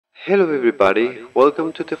Hello everybody,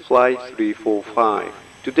 welcome to the Flight 345.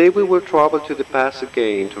 Today we will travel to the past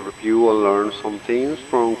again to review and learn some things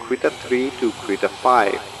from Krita 3 to Krita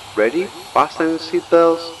 5. Ready? Fasten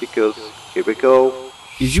seatbelts because here we go.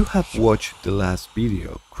 If you have watched the last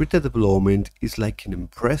video, Krita development is like an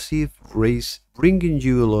impressive race bringing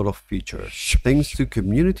you a lot of features. Thanks to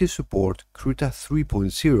community support, Krita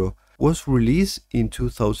 3.0 was released in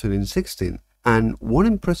 2016 and one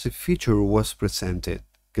impressive feature was presented.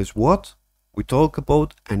 Guess what? We talk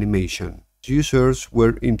about animation. Users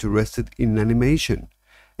were interested in animation.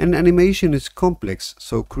 And animation is complex,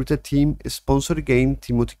 so Krita team sponsored again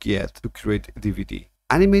Timothy Giet to create DVD.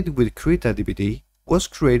 Animate with Krita DVD was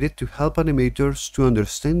created to help animators to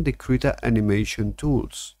understand the Krita animation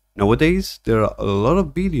tools. Nowadays, there are a lot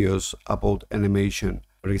of videos about animation.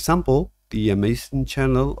 For example, the amazing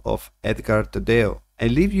channel of Edgar Tadeo. I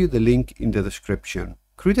leave you the link in the description.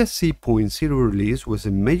 Krita C.0 release was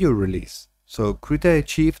a major release, so Krita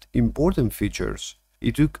achieved important features.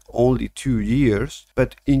 It took only 2 years,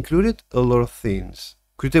 but included a lot of things.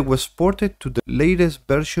 Krita was ported to the latest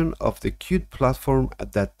version of the Qt platform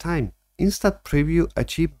at that time. Instant Preview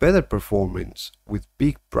achieved better performance, with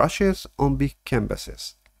big brushes on big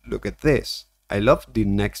canvases. Look at this. I love the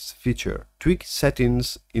next feature, tweak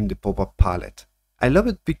settings in the pop-up palette. I love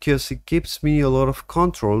it because it gives me a lot of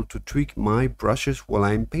control to tweak my brushes while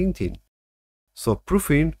I'm painting. So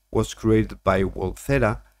proofing was created by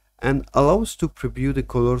Volthera and allows to preview the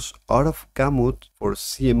colors out of gamut for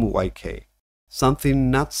CMYK.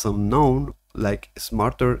 Something not so known like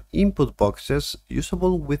smarter input boxes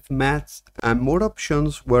usable with mattes, and more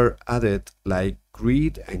options were added like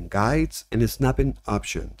grid and guides and snapping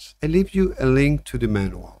options. I leave you a link to the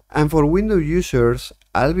manual. And for Windows users,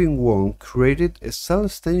 Alvin Wong created a cell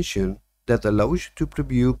extension that allows you to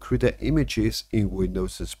preview Krita images in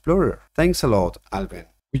Windows Explorer. Thanks a lot, Alvin.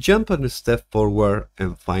 We jump a step forward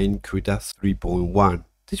and find Krita 3.1.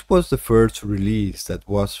 This was the first release that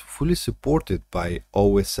was fully supported by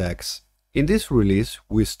OS X. In this release,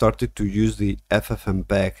 we started to use the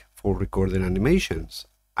FFmpeg for recording animations.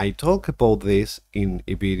 I talk about this in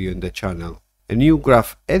a video in the channel. A new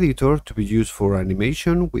graph editor to be used for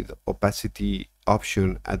animation with opacity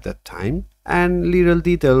option at that time, and little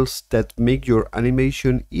details that make your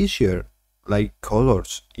animation easier, like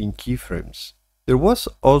colors in keyframes. There was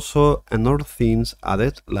also another things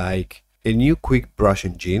added like a new quick brush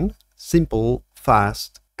engine, simple,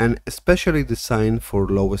 fast, and especially designed for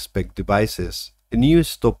low-spec devices, a new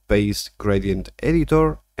stop-based gradient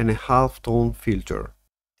editor, and a half-tone filter.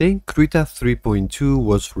 Then Krita 3.2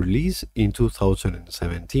 was released in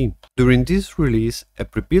 2017. During this release, a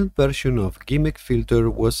pre-built version of Gimmick filter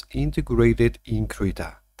was integrated in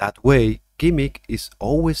Krita. That way, Gimmick is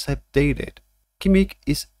always updated. Gimmick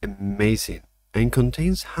is amazing and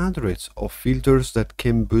contains hundreds of filters that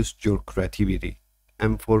can boost your creativity.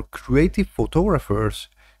 And for creative photographers,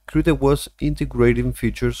 Krita was integrating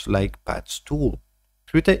features like Patch Tool.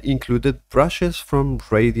 Krita included brushes from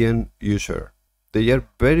Radiant User. They are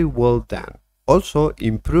very well done. Also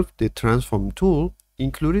improved the transform tool,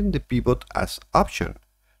 including the pivot as option.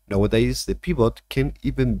 Nowadays the pivot can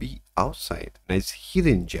even be outside. Nice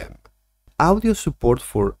hidden gem. Audio support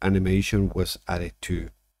for animation was added too.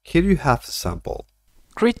 Here you have a sample.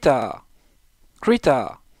 Krita.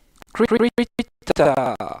 Krita. Krita.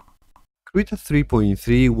 Krita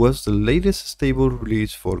 3.3 was the latest stable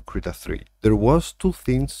release for Krita 3. There was two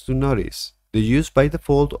things to notice. The use by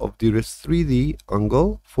default of Direct 3D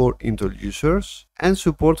angle for Intel users and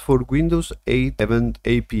support for Windows 8 Event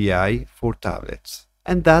API for tablets.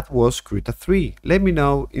 And that was Krita 3. Let me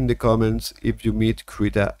know in the comments if you meet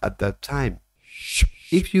Krita at that time.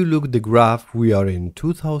 If you look the graph, we are in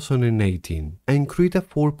 2018 and Krita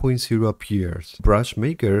 4.0 appears. Brush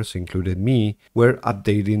makers, included me, were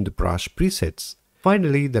updating the brush presets.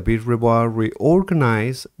 Finally, David Rebois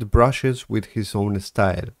reorganized the brushes with his own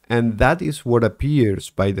style, and that is what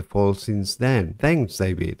appears by default since then. Thanks,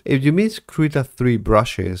 David. If you miss Krita 3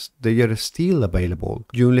 brushes, they are still available.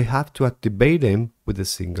 You only have to activate them with a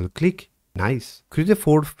single click. Nice. Krita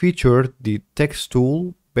 4 featured the text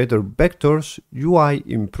tool, better vectors, UI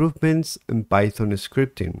improvements, and Python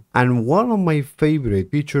scripting. And one of my favorite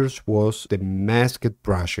features was the masked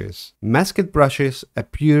brushes. Masked brushes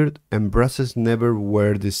appeared and brushes never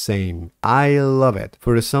were the same. I love it.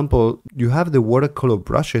 For example, you have the watercolor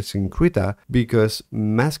brushes in Krita because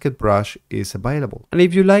masked brush is available. And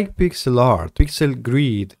if you like pixel art, pixel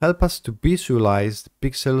grid help us to visualize the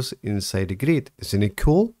pixels inside the grid. Isn't it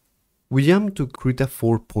cool? We jump to Krita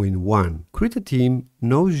 4.1. Krita team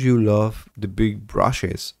knows you love the big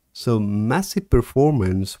brushes, So massive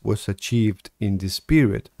performance was achieved in this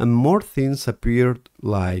period, and more things appeared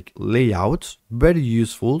like layouts, very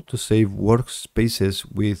useful to save workspaces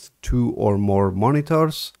with 2 or more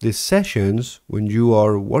monitors, the sessions when you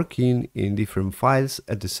are working in different files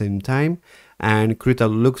at the same time, and Krita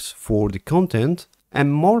looks for the content,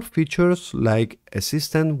 and more features like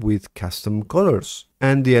assistant with custom colors.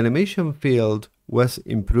 And the animation field was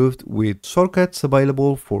improved with shortcuts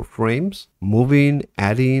available for frames, moving,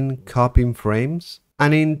 adding, copying frames.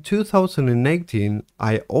 And in 2018,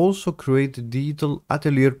 I also created a digital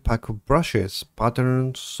atelier pack of brushes,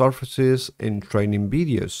 patterns, surfaces, and training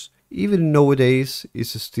videos. Even nowadays,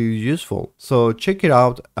 it's still useful, so check it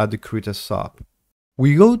out at the Krita shop.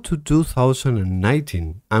 We go to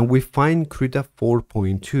 2019 and we find Krita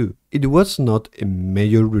 4.2. It was not a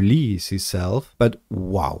major release itself, but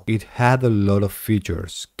wow, it had a lot of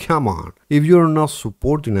features. Come on, if you're not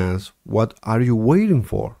supporting us, what are you waiting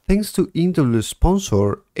for? Thanks to Intel's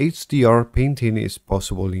sponsor, HDR painting is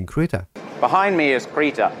possible in Krita. Behind me is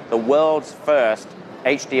Krita, the world's first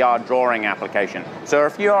HDR drawing application. So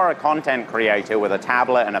if you are a content creator with a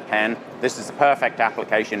tablet and a pen, this is the perfect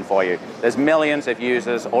application for you. There's millions of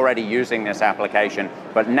users already using this application,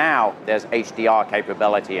 but now there's HDR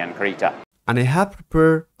capability in Krita. And I have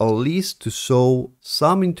prepared a list to show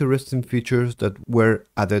some interesting features that were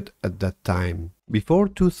added at that time. Before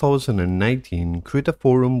 2019, Krita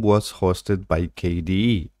Forum was hosted by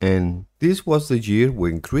KDE, and this was the year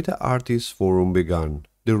when Krita Artists Forum began.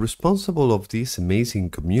 The responsible of this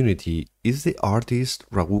amazing community is the artist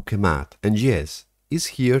Raghu Kamat, and yes, is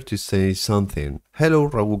here to say something. Hello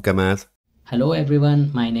Raghu Kamat. Hello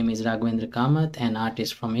everyone, my name is Raghavendra Kamath, an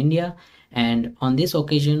artist from India, and on this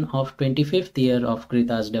occasion of 25th year of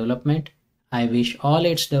Krita's development, I wish all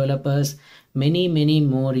its developers many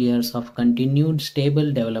more years of continued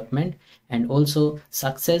stable development and also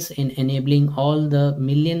success in enabling all the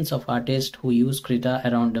millions of artists who use Krita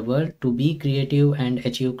around the world to be creative and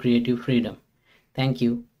achieve creative freedom. Thank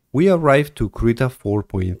you. We arrived to Krita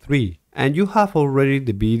 4.3 and you have already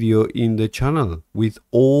the video in the channel with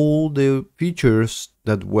all the features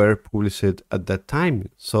that were published at that time.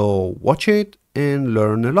 So watch it and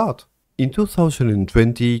learn a lot. In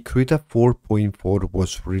 2020, Krita 4.4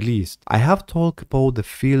 was released. I have talked about the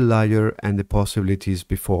fill layer and the possibilities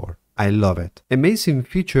before. I love it. Amazing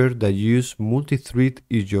feature that use multi-thread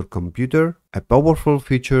in your computer, a powerful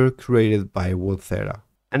feature created by Volterra,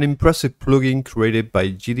 an impressive plugin created by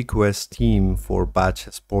GDQuest team for batch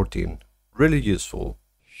exporting. Really useful.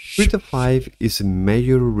 Krita 5 is a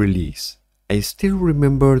major release. I still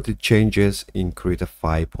remember the changes in Krita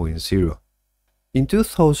 5.0. In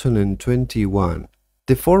 2021,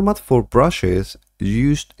 the format for brushes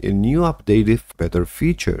used a new updated better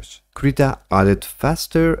features. Krita added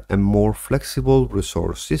faster and more flexible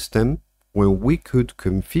resource system when we could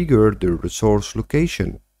configure the resource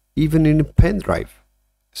location, even in a pen drive.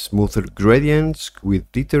 Smoother gradients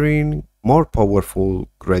with dithering, more powerful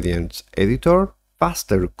gradients editor,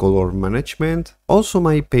 faster color management. Also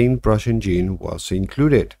my paintbrush engine was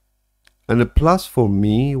included. And a plus for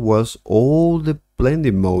me was all the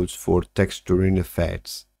blending modes for texturing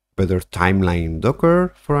effects, better timeline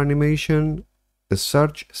Docker for animation, a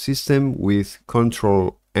search system with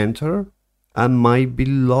Ctrl-Enter, and my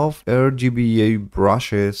beloved RGBA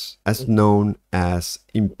brushes as known as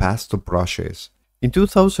impasto brushes. In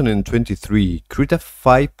 2023, Krita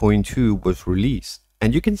 5.2 was released,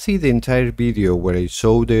 and you can see the entire video where I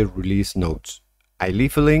show the release notes. I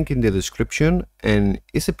leave a link in the description and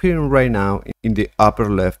it's appearing right now in the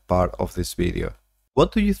upper left part of this video.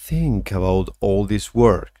 What do you think about all this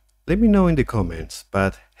work? Let me know in the comments,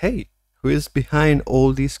 but hey, who is behind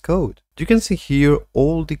all this code? You can see here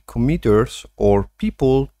all the committers or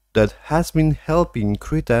people that has been helping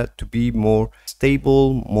Krita to be more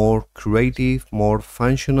stable, more creative, more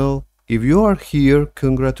functional. If you are here,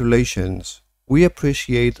 congratulations. We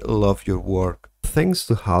appreciate a lot your work. Thanks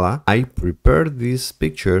to Hala, I prepared this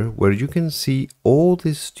picture where you can see all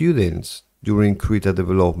the students during Krita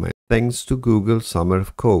development, thanks to Google Summer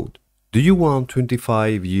of Code. Do you want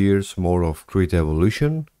 25 years more of Krita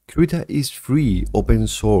evolution? Krita is free open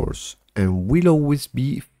source and will always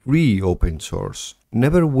be free open source.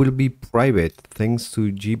 Never will be private thanks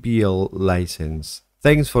to GPL license.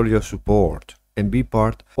 Thanks for your support and be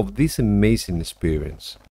part of this amazing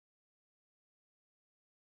experience.